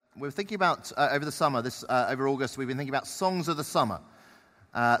We're thinking about, over the summer, over August, we've been thinking about songs of the summer.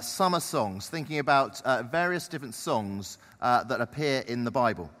 Summer songs, thinking about various different songs that appear in the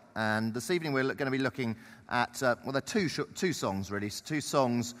Bible. And this evening we're going to be looking at, there are two songs really, two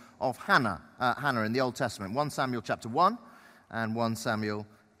songs of Hannah in the Old Testament, 1 Samuel chapter 1 and 1 Samuel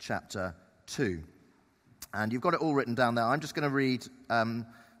chapter 2. And you've got it all written down there. I'm just going to read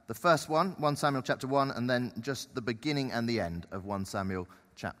the first one, 1 Samuel chapter 1, and then just the beginning and the end of 1 Samuel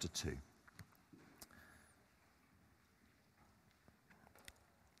chapter 2.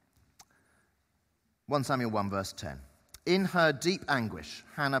 (1 Samuel 1 verse 10). In her deep anguish,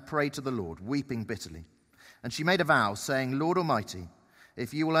 Hannah prayed to the Lord, weeping bitterly. And she made a vow, saying, Lord Almighty,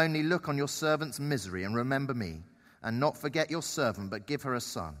 if you will only look on your servant's misery and remember me, and not forget your servant, but give her a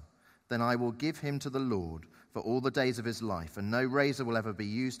son, then I will give him to the Lord for all the days of his life, and no razor will ever be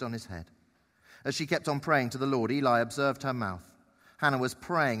used on his head. As she kept on praying to the Lord, Eli observed her mouth. Hannah was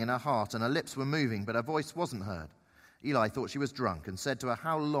praying in her heart, and her lips were moving, but her voice wasn't heard. Eli thought she was drunk, and said to her,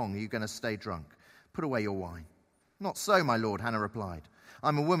 How long are you going to stay drunk? Put away your wine. Not so, my lord, Hannah replied.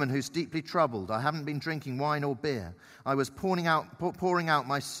 I'm a woman who's deeply troubled. I haven't been drinking wine or beer. I was pouring out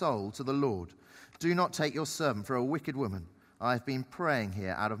my soul to the Lord. Do not take your servant for a wicked woman. I have been praying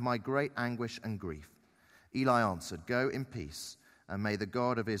here out of my great anguish and grief. Eli answered, Go in peace, and may the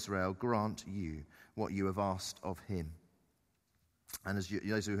God of Israel grant you what you have asked of him. And as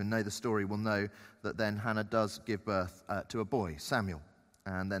those who know the story will know that then Hannah does give birth to a boy, Samuel.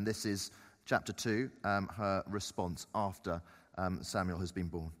 And then this is chapter 2, her response after Samuel has been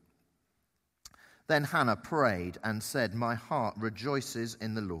born. Then Hannah prayed and said, My heart rejoices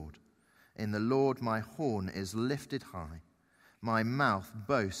in the Lord. In the Lord my horn is lifted high. My mouth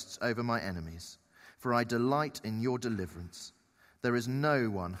boasts over my enemies, for I delight in your deliverance. There is no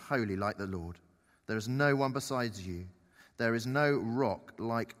one holy like the Lord. There is no one besides you. There is no rock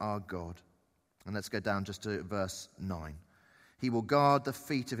like our God. And let's go down just to verse 9. He will guard the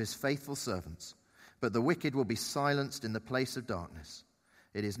feet of his faithful servants, but the wicked will be silenced in the place of darkness.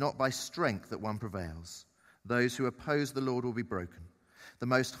 It is not by strength that one prevails. Those who oppose the Lord will be broken. The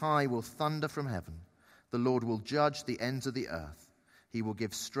Most High will thunder from heaven. The Lord will judge the ends of the earth. He will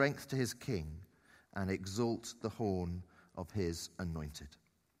give strength to his king and exalt the horn of his anointed.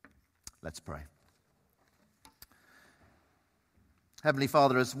 Let's pray. Heavenly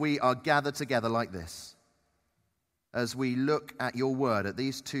Father, as we are gathered together like this, as we look at your word, at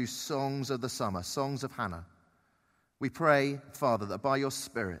these two songs of the summer, songs of Hannah, we pray, Father, that by your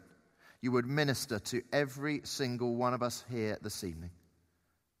Spirit you would minister to every single one of us here this evening,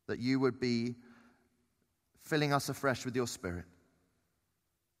 that you would be filling us afresh with your Spirit,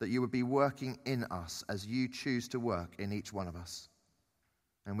 that you would be working in us as you choose to work in each one of us.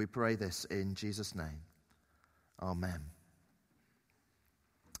 And we pray this in Jesus' name. Amen.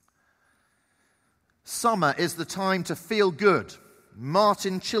 Summer is the time to feel good.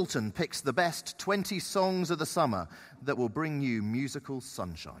 Martin Chilton picks the best 20 songs of the summer that will bring you musical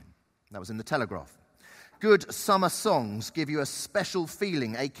sunshine. That was in the Telegraph. Good summer songs give you a special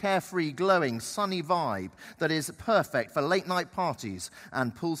feeling, a carefree, glowing, sunny vibe that is perfect for late-night parties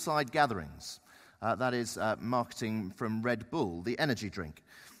and poolside gatherings. That is marketing from Red Bull, the energy drink.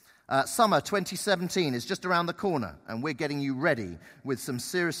 Summer 2017 is just around the corner, and we're getting you ready with some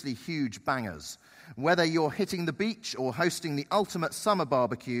seriously huge bangers. Whether you're hitting the beach or hosting the ultimate summer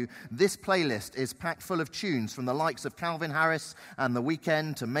barbecue, this playlist is packed full of tunes from the likes of Calvin Harris and The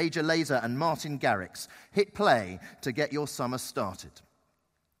Weeknd to Major Lazer and Martin Garrix. Hit play to get your summer started.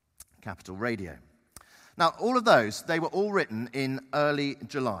 Capital Radio. Now, all of those, they were all written in early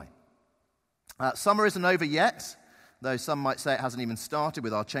July. Summer isn't over yet, though some might say it hasn't even started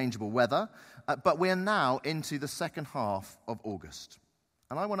with our changeable weather, but we're now into the second half of August.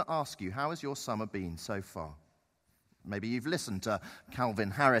 And I want to ask you, how has your summer been so far? Maybe you've listened to Calvin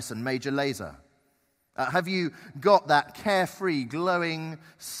Harris and Major Lazer. Have you got that carefree, glowing,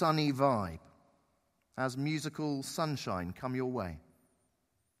 sunny vibe? Has musical sunshine come your way?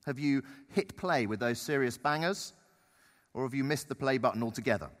 Have you hit play with those serious bangers? Or have you missed the play button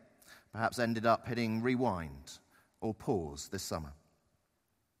altogether? Perhaps ended up hitting rewind or pause this summer.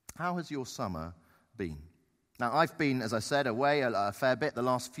 How has your summer been? Now, I've been, as I said, away a fair bit the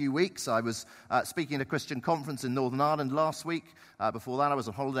last few weeks. I was speaking at a Christian conference in Northern Ireland last week. Before that, I was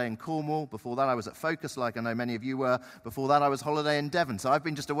on holiday in Cornwall. Before that, I was at Focus, like I know many of you were. Before that, I was holiday in Devon. So I've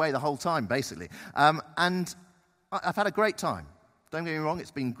been just away the whole time, basically. And I've had a great time. Don't get me wrong, it's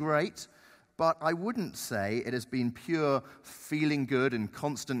been great. But I wouldn't say it has been pure feeling good and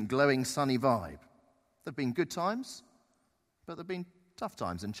constant glowing sunny vibe. There have been good times, but there have been tough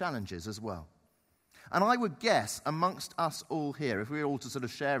times and challenges as well. And I would guess amongst us all here, if we were all to sort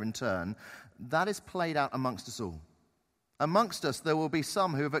of share in turn, that is played out amongst us all. Amongst us, there will be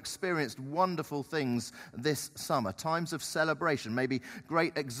some who have experienced wonderful things this summer, times of celebration, maybe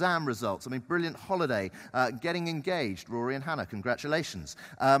great exam results, brilliant holiday, getting engaged. Rory and Hannah, congratulations.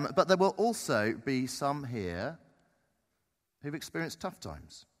 But there will also be some here who've experienced tough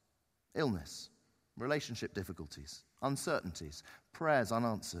times, illness, relationship difficulties, uncertainties, prayers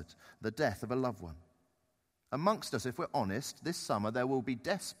unanswered, the death of a loved one. Amongst us, if we're honest, this summer there will be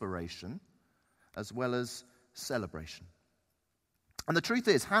desperation as well as celebration. And the truth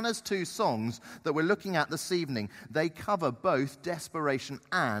is, Hannah's 2 songs that we're looking at this evening, they cover both desperation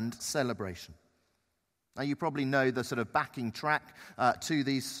and celebration. Now, you probably know the sort of backing track to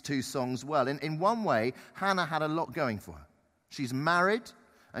these 2 songs well. In one way, Hannah had a lot going for her. She's married,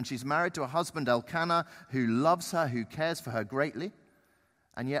 and she's married to a husband, Elkanah, who loves her, who cares for her greatly,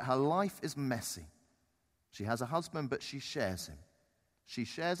 and yet her life is messy. She has a husband, but she shares him. She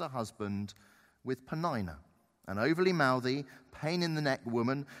shares a husband with Peninnah, an overly mouthy, pain-in-the-neck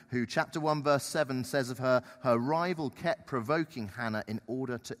woman who, chapter 1, verse 7 says of her, her rival kept provoking Hannah in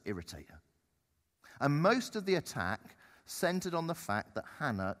order to irritate her. And most of the attack centered on the fact that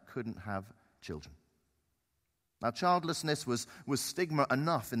Hannah couldn't have children. Now, childlessness was stigma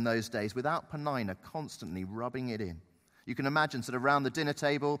enough in those days without Peninnah constantly rubbing it in. You can imagine sort of around the dinner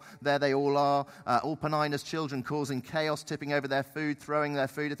table, there they all are, all Peninnah's children causing chaos, tipping over their food, throwing their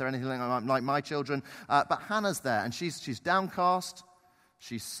food if they're anything like my children. But Hannah's there, and she's downcast,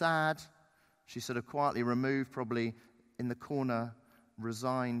 she's sad, she's sort of quietly removed, probably in the corner,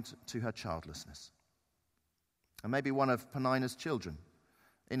 resigned to her childlessness. And maybe one of Peninnah's children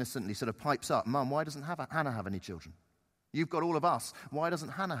innocently sort of pipes up, "Mum, why doesn't Hannah have any children? You've got all of us. Why doesn't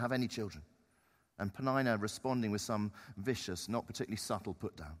Hannah have any children?" And Peninnah responding with some vicious, not particularly subtle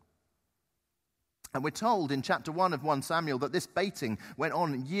put-down. And we're told in chapter 1 of 1 Samuel that this baiting went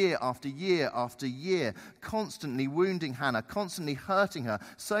on year after year after year, constantly wounding Hannah, constantly hurting her,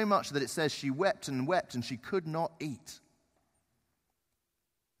 so much that it says she wept and wept and she could not eat.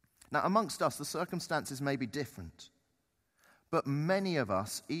 Now, amongst us, the circumstances may be different, but many of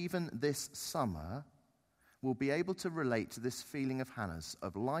us, even this summer, will be able to relate to this feeling of Hannah's,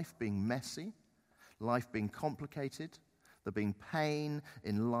 of life being messy, life being complicated, there being pain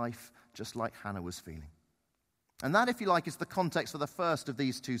in life, just like Hannah was feeling. And that, if you like, is the context for the first of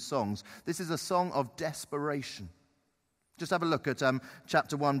these 2 songs. This is a song of desperation. Just have a look at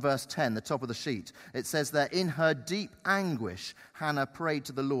chapter 1, verse 10, the top of the sheet. It says there, "In her deep anguish, Hannah prayed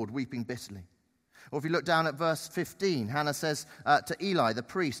to the Lord, weeping bitterly." Or if you look down at verse 15, Hannah says to Eli, the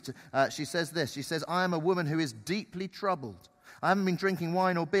priest, she says this. She says, "I am a woman who is deeply troubled. I haven't been drinking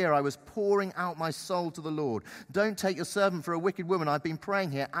wine or beer. I was pouring out my soul to the Lord. Don't take your servant for a wicked woman. I've been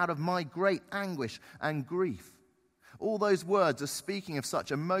praying here out of my great anguish and grief." All those words are speaking of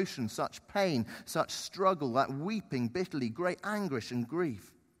such emotion, such pain, such struggle, that weeping bitterly, great anguish and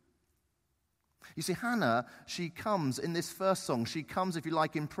grief. You see, Hannah, she comes in this first song, she comes, if you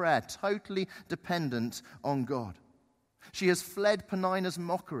like, in prayer, totally dependent on God. She has fled Peninnah's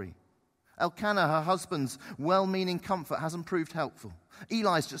mockery. Elkanah, her husband's well-meaning comfort, hasn't proved helpful.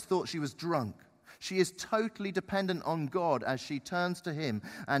 Eli's just thought she was drunk. She is totally dependent on God as she turns to him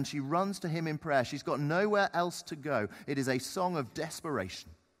and she runs to him in prayer. She's got nowhere else to go. It is a song of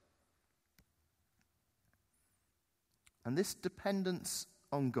desperation. And this dependence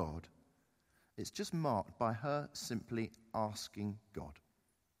on God, it's just marked by her simply asking God.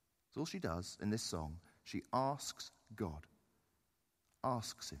 That's all she does in this song. She asks God.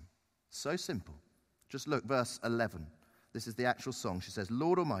 Asks him. So simple. Just look, verse 11. This is the actual song. She says,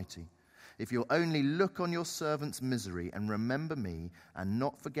 "Lord Almighty, if you'll only look on your servant's misery and remember me and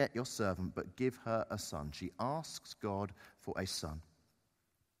not forget your servant, but give her a son." She asks God for a son.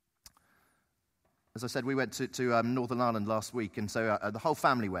 As I said, we went to Northern Ireland last week, and so the whole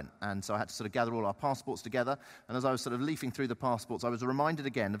family went. And so I had to sort of gather all our passports together. And as I was sort of leafing through the passports, I was reminded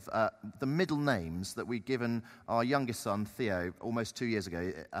again of the middle names that we'd given our youngest son, Theo, almost 2 years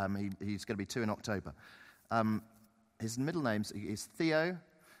ago. He's going to be 2 in October. His middle names is Theo,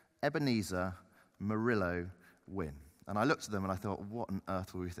 Ebenezer, Murillo, Wynne. And I looked at them and I thought, what on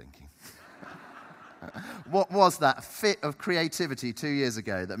earth were we thinking? What was that fit of creativity 2 years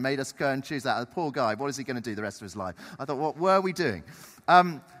ago that made us go and choose that? The poor guy, what is he going to do the rest of his life? I thought, what were we doing?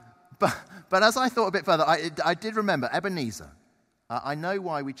 But as I thought a bit further, I did remember Ebenezer. I know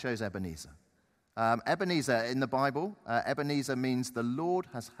why we chose Ebenezer. Ebenezer in the Bible, Ebenezer means the Lord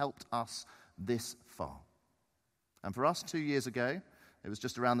has helped us this far. And for us 2 years ago, It was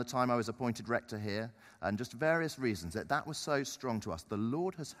just around the time I was appointed rector here, and just various reasons that was so strong to us. The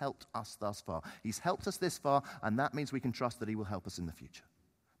Lord has helped us thus far. He's helped us this far, and that means we can trust that he will help us in the future.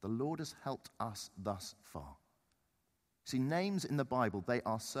 The Lord has helped us thus far. See, names in the Bible, they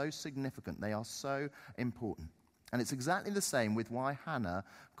are so significant. They are so important. And it's exactly the same with why Hannah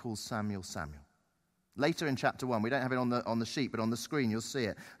calls Samuel Samuel. Later in chapter 1, we don't have it on the sheet, but on the screen you'll see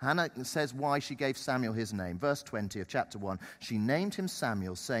it. Hannah says why she gave Samuel his name. Verse 20 of chapter 1, she named him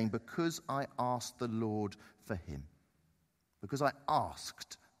Samuel, saying, because I asked the Lord for him. Because I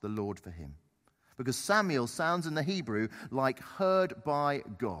asked the Lord for him. Because Samuel sounds in the Hebrew like heard by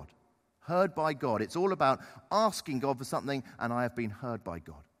God. Heard by God. It's all about asking God for something, and I have been heard by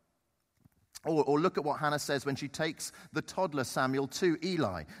God. Or look at what Hannah says when she takes the toddler Samuel to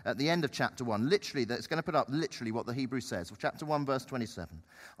Eli at the end of chapter 1. Literally, it's going to put up literally what the Hebrew says. Chapter 1, verse 27.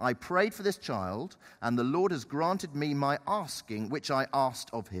 I prayed for this child, and the Lord has granted me my asking, which I asked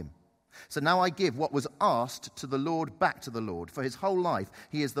of him. So now I give what was asked to the Lord back to the Lord. For his whole life,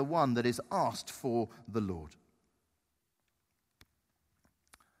 he is the one that is asked for the Lord.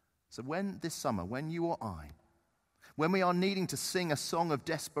 So when this summer, when you or I, when we are needing to sing a song of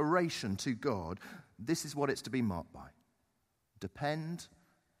desperation to God, this is what it's to be marked by. Depend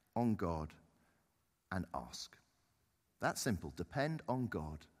on God and ask. That's simple. Depend on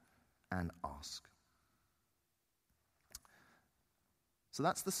God and ask. So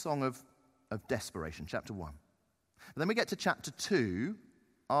that's the song of desperation, chapter 1. But then we get to chapter 2,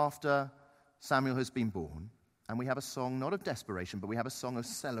 after Samuel has been born, and we have a song not of desperation, but we have a song of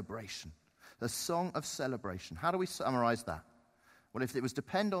celebration. The song of celebration. How do we summarize that? Well, if it was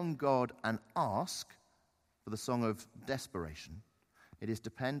depend on God and ask for the song of desperation, it is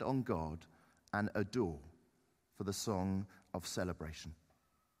depend on God and adore for the song of celebration.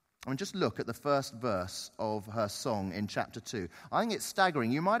 I mean, just look at the first verse of her song in chapter 2. I think it's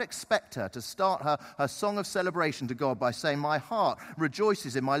staggering. You might expect her to start her song of celebration to God by saying, my heart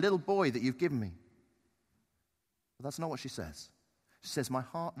rejoices in my little boy that you've given me. But that's not what she says. She says, my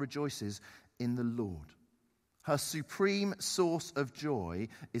heart rejoices in the Lord. Her supreme source of joy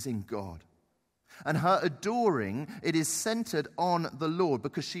is in God. And her adoring, it is centered on the Lord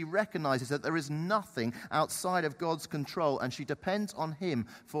because she recognizes that there is nothing outside of God's control and she depends on him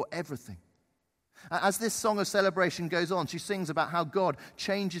for everything. As this song of celebration goes on, she sings about how God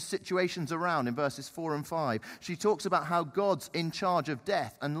changes situations around in verses 4 and 5. She talks about how God's in charge of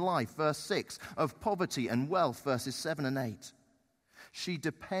death and life, verse 6, of poverty and wealth, verses 7 and 8. She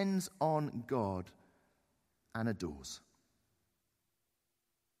depends on God and adores.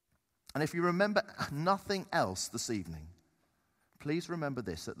 And if you remember nothing else this evening, please remember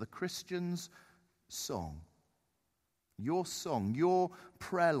this, that the Christian's song, your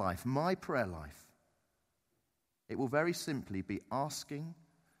prayer life, my prayer life, it will very simply be asking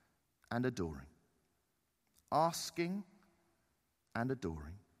and adoring. Asking and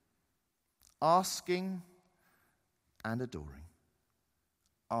adoring. Asking and adoring.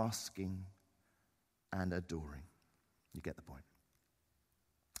 Asking and adoring. You get the point.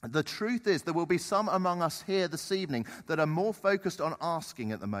 The truth is there will be some among us here this evening that are more focused on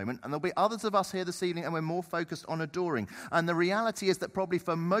asking at the moment, and there'll be others of us here this evening and we're more focused on adoring. And the reality is that probably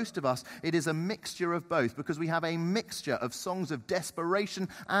for most of us it is a mixture of both, because we have a mixture of songs of desperation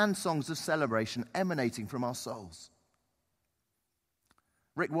and songs of celebration emanating from our souls.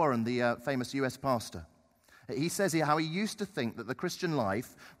 Rick Warren, the famous US pastor, he says here how he used to think that the Christian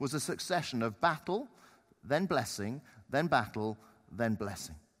life was a succession of battle, then blessing, then battle, then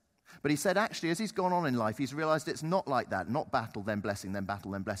blessing. But he said actually as he's gone on in life, he's realized it's not like that. Not battle, then blessing, then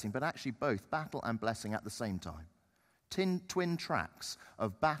battle, then blessing, but actually both battle and blessing at the same time. Twin tracks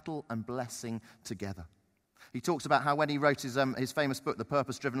of battle and blessing together. He talks about how when he wrote his famous book, The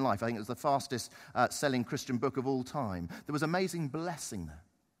Purpose-Driven Life, I think it was the fastest selling Christian book of all time, there was amazing blessing there.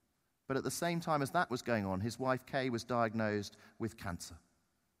 But at the same time as that was going on, his wife Kay was diagnosed with cancer.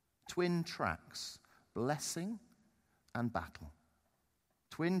 Twin tracks, blessing and battle.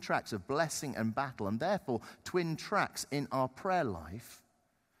 Twin tracks of blessing and battle, and therefore twin tracks in our prayer life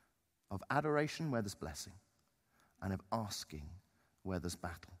of adoration where there's blessing and of asking where there's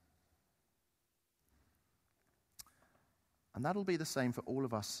battle. And that'll be the same for all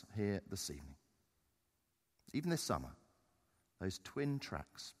of us here this evening. Even this summer, those twin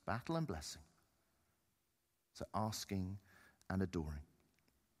tracks, battle and blessing. So asking and adoring.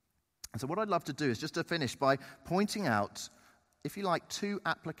 And so what I'd love to do is just to finish by pointing out, if you like, two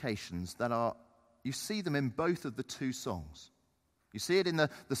applications that are, you see them in both of the two songs. You see it in the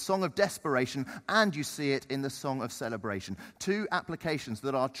song of desperation, and you see it in the song of celebration. Two applications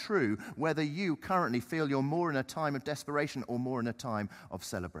that are true whether you currently feel you're more in a time of desperation or more in a time of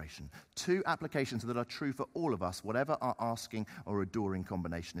celebration. Two applications that are true for all of us, whatever our asking or adoring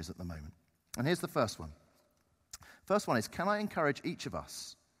combination is at the moment. And here's the first one. First one is, can I encourage each of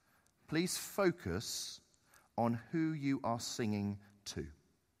us, please focus on who you are singing to.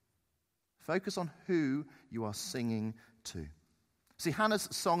 Focus on who you are singing to. See, Hannah's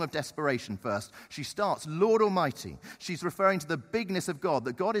song of desperation first. She starts, Lord Almighty. She's referring to the bigness of God,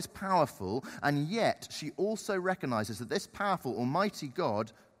 that God is powerful, and yet she also recognizes that this powerful, almighty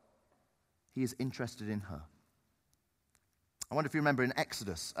God, he is interested in her. I wonder if you remember in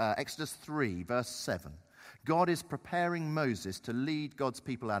Exodus 3, verse 7, God is preparing Moses to lead God's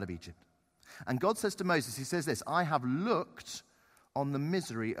people out of Egypt. And God says to Moses, he says this, I have looked on the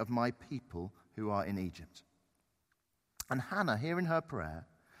misery of my people who are in Egypt. And Hannah, here in her prayer,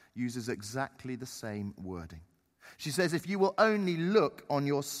 uses exactly the same wording. She says, if you will only look on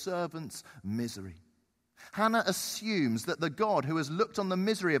your servant's misery. Hannah assumes that the God who has looked on the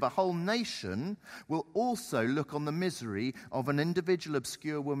misery of a whole nation will also look on the misery of an individual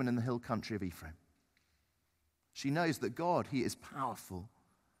obscure woman in the hill country of Ephraim. She knows that God, he is powerful,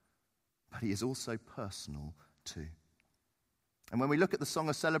 but he is also personal too. And when we look at the Song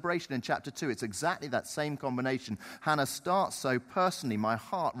of Celebration in chapter 2, it's exactly that same combination. Hannah starts so personally, my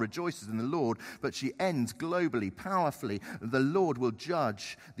heart rejoices in the Lord, but she ends globally, powerfully, the Lord will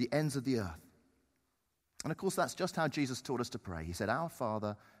judge the ends of the earth. And of course, that's just how Jesus taught us to pray. He said, our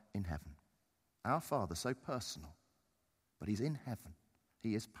Father in heaven. Our Father, so personal, but he's in heaven.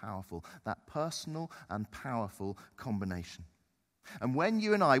 He is powerful. That personal and powerful combination. And when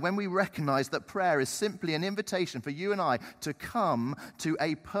we recognize that prayer is simply an invitation for you and I to come to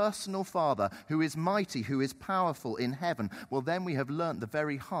a personal Father who is mighty, who is powerful in heaven, well, then we have learnt the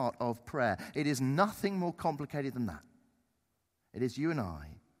very heart of prayer. It is nothing more complicated than that. It is you and I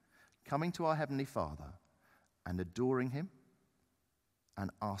coming to our Heavenly Father and adoring him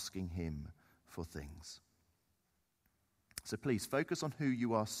and asking him for things. So please focus on who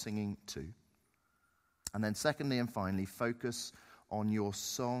you are singing to. And then secondly and finally, focus on your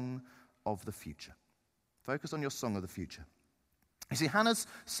song of the future. Focus on your song of the future. You see, Hannah's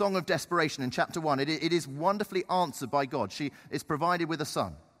song of desperation in chapter 1, it is wonderfully answered by God. She is provided with a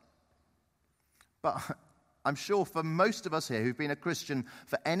son. But I'm sure for most of us here who've been a Christian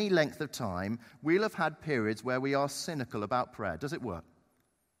for any length of time, we'll have had periods where we are cynical about prayer. Does it work?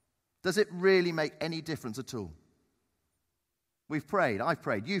 Does it really make any difference at all? We've prayed, I've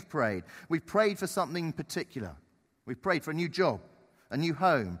prayed, you've prayed. We've prayed for something particular. We've prayed for a new job, a new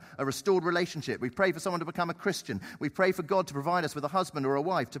home, a restored relationship. We've prayed for someone to become a Christian. We've prayed for God to provide us with a husband or a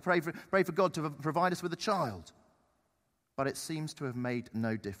wife, to pray for God to provide us with a child. But it seems to have made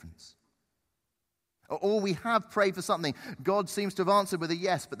no difference. Or we have prayed for something. God seems to have answered with a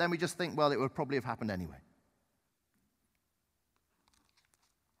yes, but then we just think, well, it would probably have happened anyway.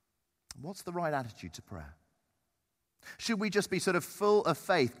 What's the right attitude to prayer? Should we just be sort of full of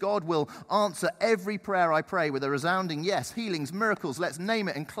faith? God will answer every prayer I pray with a resounding yes, healings, miracles, let's name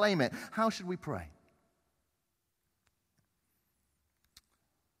it and claim it. How should we pray?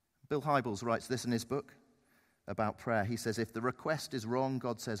 Bill Hybels writes this in his book about prayer. He says, if the request is wrong,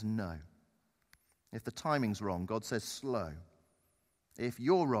 God says no. If the timing's wrong, God says slow. If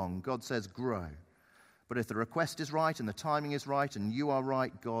you're wrong, God says grow. But if the request is right and the timing is right and you are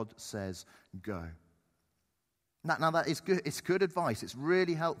right, God says go. Now that is good. It's good advice. It's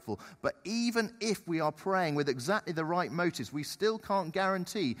really helpful. But even if we are praying with exactly the right motives, we still can't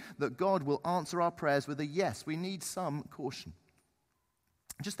guarantee that God will answer our prayers with a yes. We need some caution.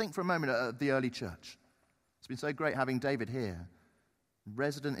 Just think for a moment of the early church. It's been so great having David here,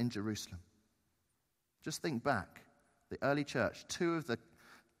 resident in Jerusalem. Just think back. The early church, 2 of the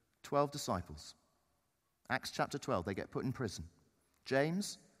 12 disciples. Acts chapter 12, they get put in prison.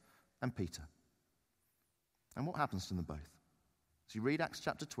 James and Peter. And what happens to them both? So you read Acts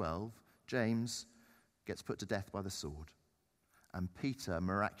chapter 12, James gets put to death by the sword, and Peter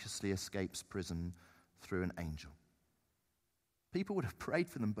miraculously escapes prison through an angel. People would have prayed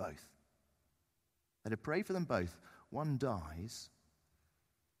for them both. They'd have prayed for them both. One dies,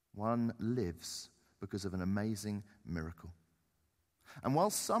 one lives because of an amazing miracle. And while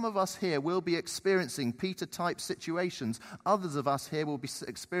some of us here will be experiencing Peter-type situations, others of us here will be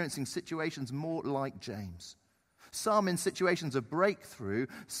experiencing situations more like James. Some in situations of breakthrough,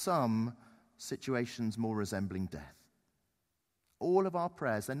 some situations more resembling death. All of our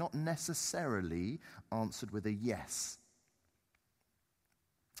prayers, they're not necessarily answered with a yes.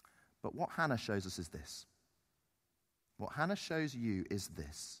 But what Hannah shows us is this. what Hannah shows you is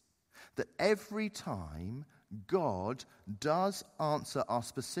this: that every time God does answer our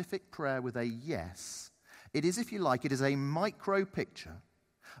specific prayer with a yes, it is, if you like, it is a micro picture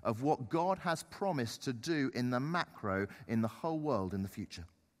of what God has promised to do in the macro, in the whole world in the future.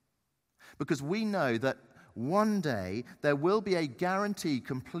 Because we know that one day there will be a guaranteed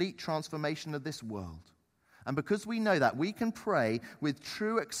complete transformation of this world. And because we know that, we can pray with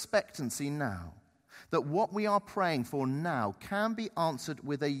true expectancy now that what we are praying for now can be answered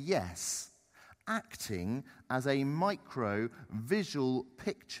with a yes, acting as a micro visual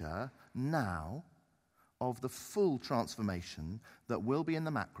picture now of the full transformation that will be in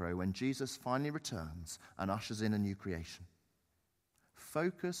the macro when Jesus finally returns and ushers in a new creation.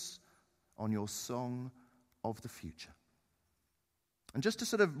 Focus on your song of the future. And just to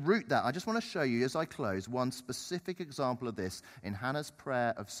sort of root that, I just want to show you, as I close, one specific example of this in Hannah's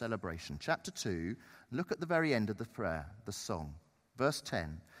prayer of celebration. Chapter 2, look at the very end of the prayer, the song. Verse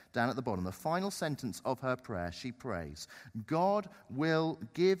 10, down at the bottom, the final sentence of her prayer, she prays, God will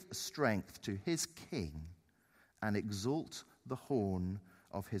give strength to his king and exalt the horn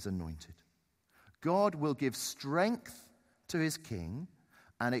of his anointed. God will give strength to his king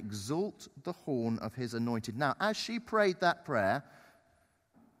and exalt the horn of his anointed. Now, as she prayed that prayer,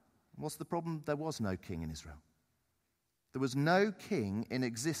 what's the problem? There was no king in Israel. There was no king in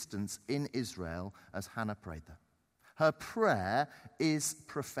existence in Israel as Hannah prayed that. Her prayer is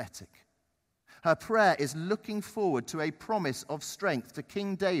prophetic. Her prayer is looking forward to a promise of strength to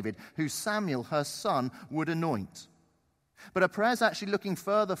King David, who Samuel, her son, would anoint. But her prayer is actually looking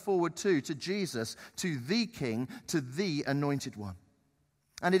further forward too, to Jesus, to the King, to the Anointed One.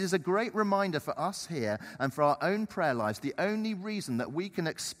 And it is a great reminder for us here and for our own prayer lives. The only reason that we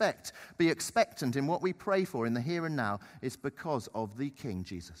can be expectant in what we pray for in the here and now is because of the King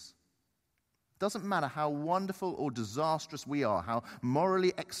Jesus. It doesn't matter how wonderful or disastrous we are, how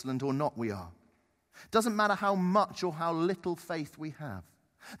morally excellent or not we are. It doesn't matter how much or how little faith we have.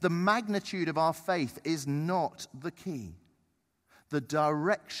 The magnitude of our faith is not the key. The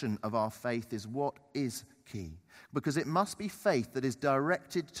direction of our faith is what is key. Because it must be faith that is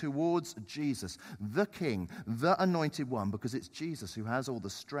directed towards Jesus, the King, the Anointed One, because it's Jesus who has all the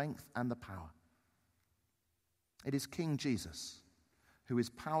strength and the power. It is King Jesus who is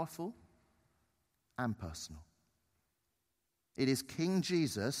powerful and personal. It is King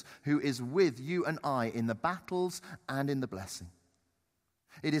Jesus who is with you and I in the battles and in the blessing.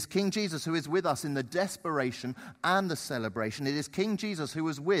 It is King Jesus who is with us in the desperation and the celebration. It is King Jesus who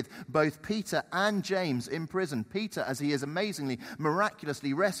was with both Peter and James in prison. Peter as he is amazingly,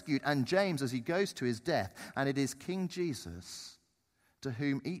 miraculously rescued, and James as he goes to his death. And it is King Jesus to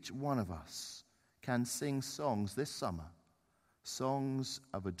whom each one of us can sing songs this summer. Songs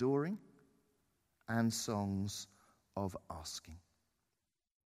of adoring and songs of asking.